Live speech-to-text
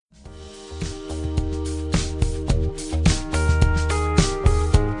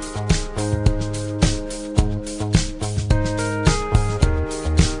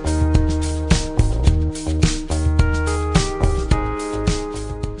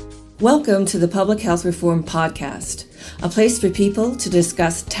Welcome to the Public Health Reform Podcast, a place for people to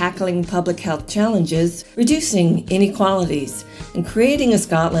discuss tackling public health challenges, reducing inequalities, and creating a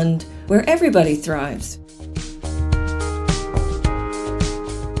Scotland where everybody thrives.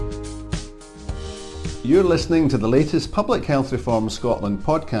 You're listening to the latest Public Health Reform Scotland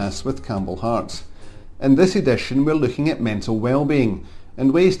podcast with Campbell Hart. In this edition, we're looking at mental wellbeing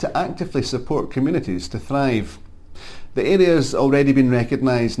and ways to actively support communities to thrive. The area has already been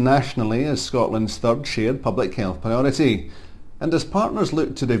recognised nationally as Scotland's third shared public health priority. And as partners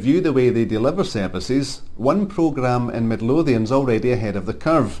look to review the way they deliver services, one programme in Midlothian is already ahead of the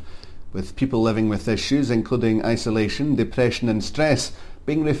curve, with people living with issues including isolation, depression and stress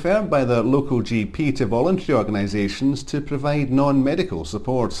being referred by their local GP to voluntary organisations to provide non-medical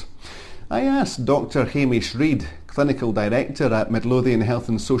support. I asked Dr Hamish Reid, Clinical Director at Midlothian Health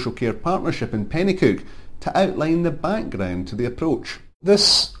and Social Care Partnership in Pennycook, to outline the background to the approach.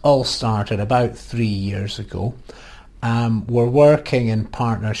 This all started about 3 years ago. We're working in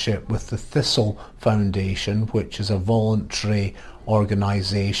partnership with the Thistle Foundation, which is a voluntary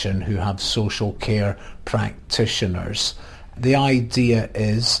organisation who have social care practitioners. The idea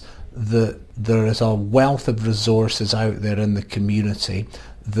is that there is a wealth of resources out there in the community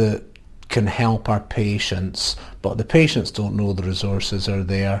that can help our patients, but the patients don't know the resources are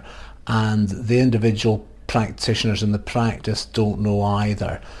there, and the individual practitioners in the practice don't know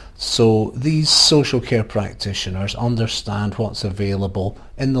either. So these social care practitioners understand what's available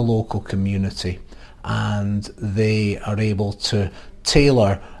in the local community, and they are able to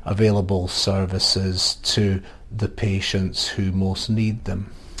tailor available services to the patients who most need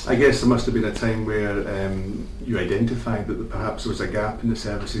them. I guess there must have been a time where you identified that perhaps there was a gap in the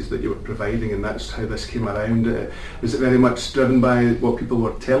services that you were providing, and that's how this came around. Is it very much driven by what people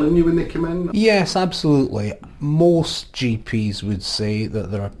were telling you when they came in? Yes, absolutely. Most GPs would say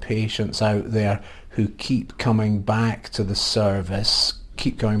that there are patients out there who keep coming back to the service,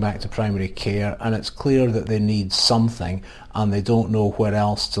 keep going back to primary care, and it's clear that they need something and they don't know where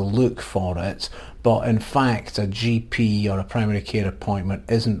else to look for it. But in fact, a GP or a primary care appointment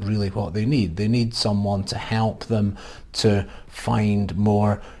isn't really what they need. They need someone to help them to find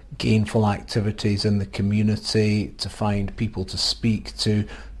more gainful activities in the community, to find people to speak to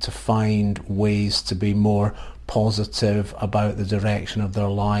find ways to be more positive about the direction of their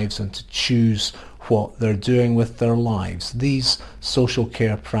lives and to choose what they're doing with their lives. These social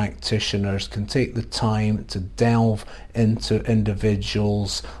care practitioners can take the time to delve into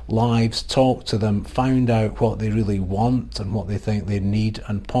individuals' lives, talk to them, find out what they really want and what they think they need,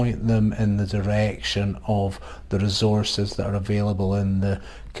 and point them in the direction of the resources that are available in the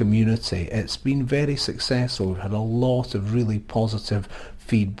community. It's been very successful. We've had a lot of really positive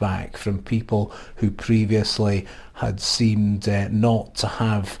feedback from people who previously had seemed not to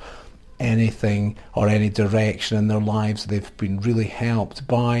have anything or any direction in their lives. They've been really helped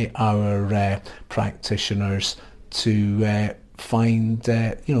by our practitioners to find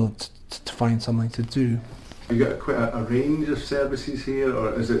to find something to do. You got quite a range of services here,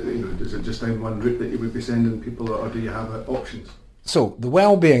 or is it just down one route that you would be sending people, or do you have options? So the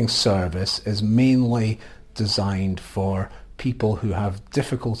wellbeing service is mainly designed for people who have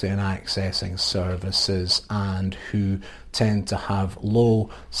difficulty in accessing services and who tend to have low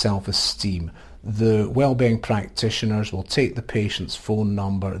self-esteem. The wellbeing practitioners will take the patient's phone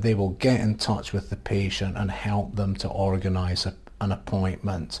number, they will get in touch with the patient and help them to organise an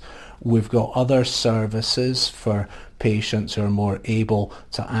appointment. We've got other services for patients who are more able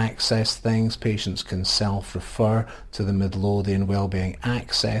to access things. Patients can self-refer to the Midlothian Wellbeing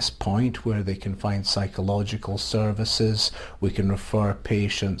Access Point where they can find psychological services. We can refer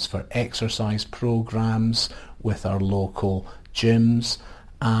patients for exercise programmes with our local gyms,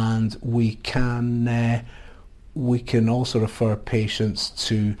 and we can also refer patients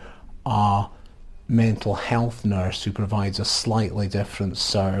to our mental health nurse who provides a slightly different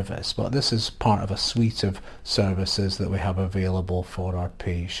service, but this is part of a suite of services that we have available for our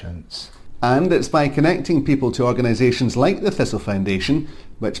patients. And it's by connecting people to organisations like the Thistle Foundation,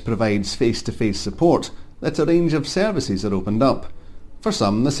 which provides face-to-face support, that a range of services are opened up. For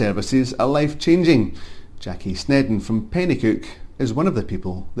some, the services are life-changing. Jackie Snedden from Pennycook is one of the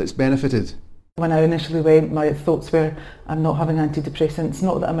people that's benefited. When I initially went, my thoughts were, I'm not having antidepressants,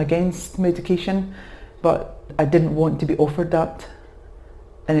 not that I'm against medication, but I didn't want to be offered that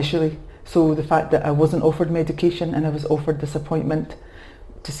initially. So the fact that I wasn't offered medication and I was offered this appointment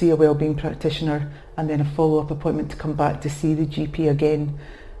to see a wellbeing practitioner and then a follow-up appointment to come back to see the GP again,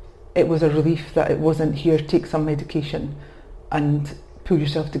 it was a relief that it wasn't here, take some medication and pull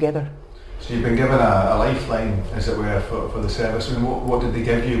yourself together. So you've been given a lifeline, as it were, for the service. I mean, what did they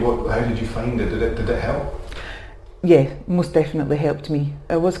give you? How did you find it? Did it help? Yeah, most definitely helped me.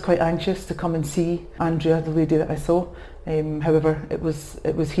 I was quite anxious to come and see Andrea, the lady that I saw. However, it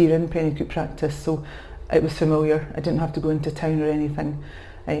was here in Pennycoop practice, so it was familiar. I didn't have to go into town or anything.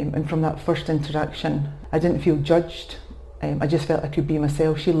 And from that first interaction, I didn't feel judged. I just felt I could be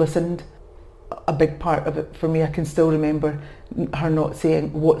myself. She listened. A big part of it for me, I can still remember her not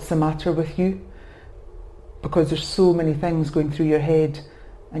saying, "What's the matter with you?" Because there's so many things going through your head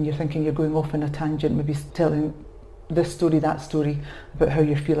and you're thinking you're going off on a tangent, maybe telling this story, that story about how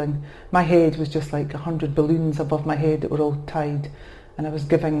you're feeling. My head was just like 100 balloons above my head that were all tied, and I was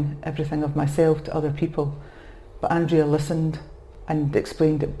giving everything of myself to other people. But Andrea listened and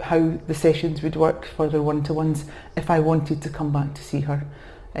explained how the sessions would work for their one-to-ones if I wanted to come back to see her.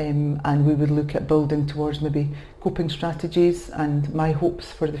 And we would look at building towards maybe coping strategies and my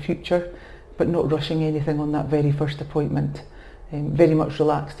hopes for the future, but not rushing anything on that very first appointment. Very much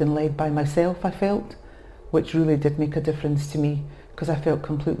relaxed and led by myself, I felt, which really did make a difference to me because I felt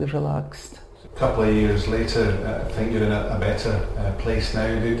completely relaxed. A couple of years later, I think you're in a better place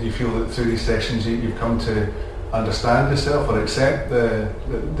now. Do you feel that through these sessions you've come to understand yourself or accept the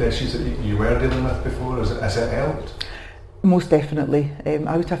issues that you were dealing with before? Has it helped? Most definitely.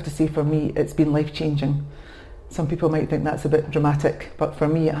 I would have to say for me it's been life-changing. Some people might think that's a bit dramatic, but for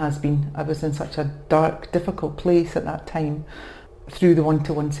me it has been. I was in such a dark, difficult place at that time. Through the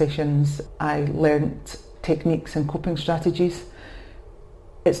one-to-one sessions I learnt techniques and coping strategies.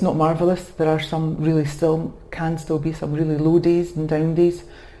 It's not marvellous. There are some can still be some really low days and down days,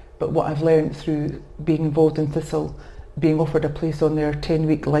 but what I've learnt through being involved in Thistle, being offered a place on their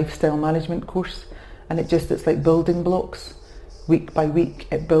 10-week lifestyle management course, and it's like building blocks. Week by week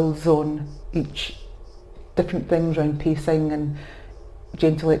it builds on each different things around pacing and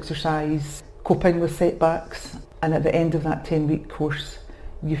gentle exercise, coping with setbacks, and at the end of that 10-week course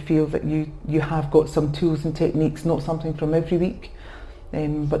you feel that you have got some tools and techniques, not something from every week,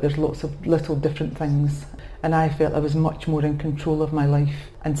 but there's lots of little different things, and I felt I was much more in control of my life.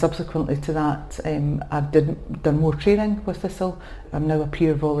 And subsequently to that I've done more training with Thistle. I'm now a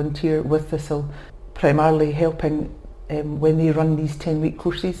peer volunteer with Thistle, primarily helping when they run these 10-week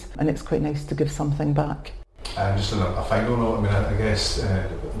courses, and it's quite nice to give something back. Just on a final note, I mean, I guess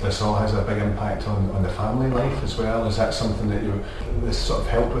this all has a big impact on the family life as well. Is that something that this sort of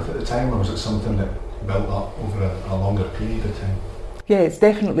helped with at the time, or was it something that built up over a longer period of time? Yeah, it's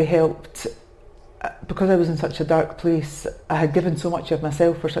definitely helped. Because I was in such a dark place, I had given so much of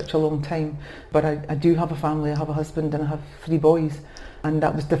myself for such a long time, but I do have a family, I have a husband and I have 3 boys, and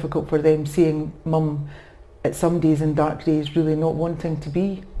that was difficult for them, seeing mum at some days and dark days really not wanting to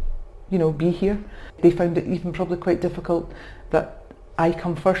be here. They found it even probably quite difficult that I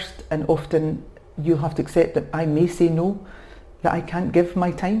come first, and often you'll have to accept that I may say no, that I can't give my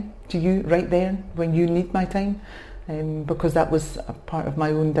time to you right there when you need my time, because that was a part of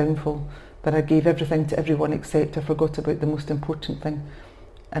my own downfall, that I gave everything to everyone except I forgot about the most important thing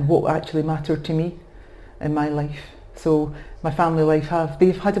and what actually mattered to me in my life. So my family life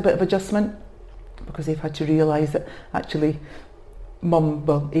they've had a bit of adjustment, because they've had to realise that actually mum,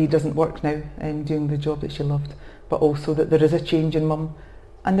 doesn't work now doing the job that she loved, but also that there is a change in mum,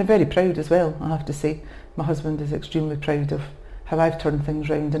 and they're very proud as well, I have to say. My husband is extremely proud of how I've turned things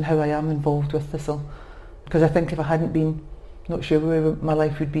round and how I am involved with Thistle, because I think if I hadn't been, not sure where my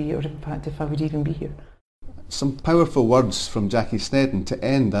life would be, or in fact if I would even be here. Some powerful words from Jackie Snedden to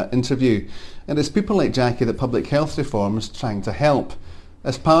end that interview, and it's people like Jackie that public health reform is trying to help.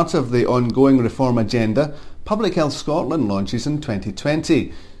 As part of the ongoing reform agenda, Public Health Scotland launches in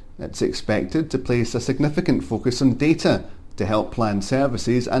 2020. It's expected to place a significant focus on data to help plan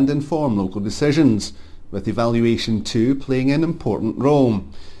services and inform local decisions, with evaluation too playing an important role.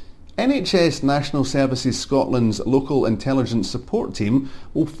 NHS National Services Scotland's Local Intelligence Support Team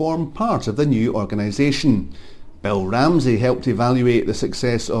will form part of the new organisation. Bill Ramsey helped evaluate the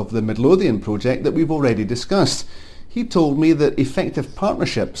success of the Midlothian project that we've already discussed. He told me that effective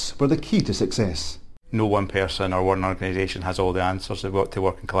partnerships were the key to success. No one person or one organisation has all the answers. They've got to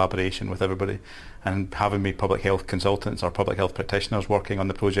work in collaboration with everybody, and having me public health consultants or public health practitioners working on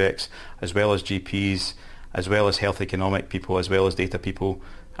the projects, as well as GPs, as well as health economic people, as well as data people,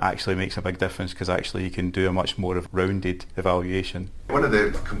 actually makes a big difference, because actually you can do a much more rounded evaluation. One of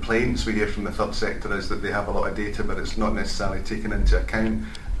the complaints we hear from the third sector is that they have a lot of data but it's not necessarily taken into account,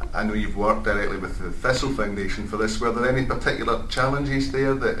 I know you've worked directly with the Thistle Foundation for this. Were there any particular challenges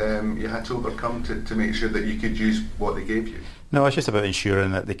there that you had to overcome to make sure that you could use what they gave you? No, it's just about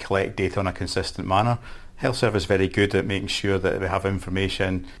ensuring that they collect data in a consistent manner. Health Service is very good at making sure that we have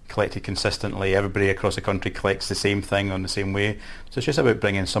information collected consistently. Everybody across the country collects the same thing on the same way. So it's just about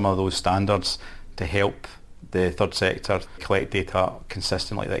bringing some of those standards to help the third sector collect data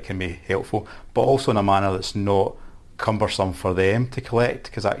consistently that can be helpful, but also in a manner that's not cumbersome for them to collect,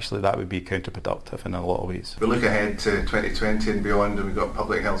 because actually that would be counterproductive in a lot of ways. We look ahead to 2020 and beyond, and we've got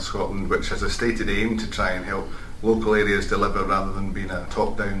Public Health Scotland, which has a stated aim to try and help local areas deliver rather than being a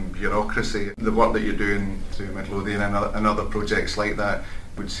top-down bureaucracy. The work that you're doing through Midlothian and other projects like that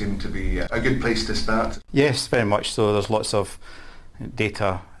would seem to be a good place to start. Yes, very much so. There's lots of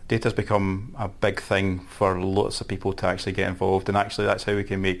data. Data's become a big thing for lots of people to actually get involved, and actually that's how we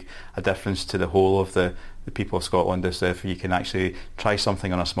can make a difference to the whole of the people of Scotland, is if you can actually try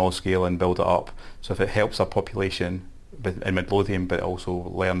something on a small scale and build it up. So if it helps a population in Midlothian, but also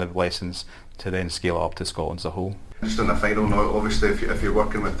learn the lessons to then scale it up to Scotland as a whole. Just on a final note, obviously if you're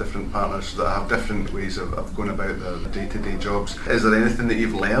working with different partners that have different ways of going about their day-to-day jobs, is there anything that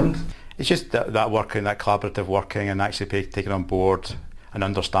you've learned? It's just that working, that collaborative working, and actually taking on board and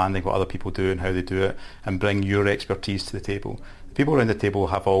understanding what other people do and how they do it, and bring your expertise to the table. The people around the table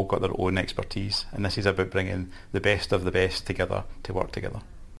have all got their own expertise, and this is about bringing the best of the best together to work together.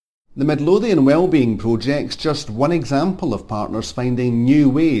 The Midlothian Wellbeing Project's just one example of partners finding new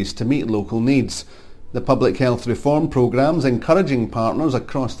ways to meet local needs. The public health reform programme's encouraging partners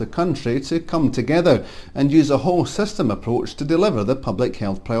across the country to come together and use a whole system approach to deliver the public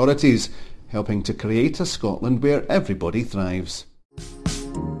health priorities, helping to create a Scotland where everybody thrives.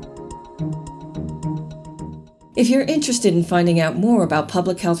 If you're interested in finding out more about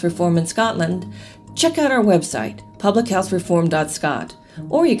public health reform in Scotland, check out our website, publichealthreform.scot,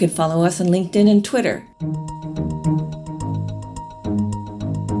 or you can follow us on LinkedIn and Twitter.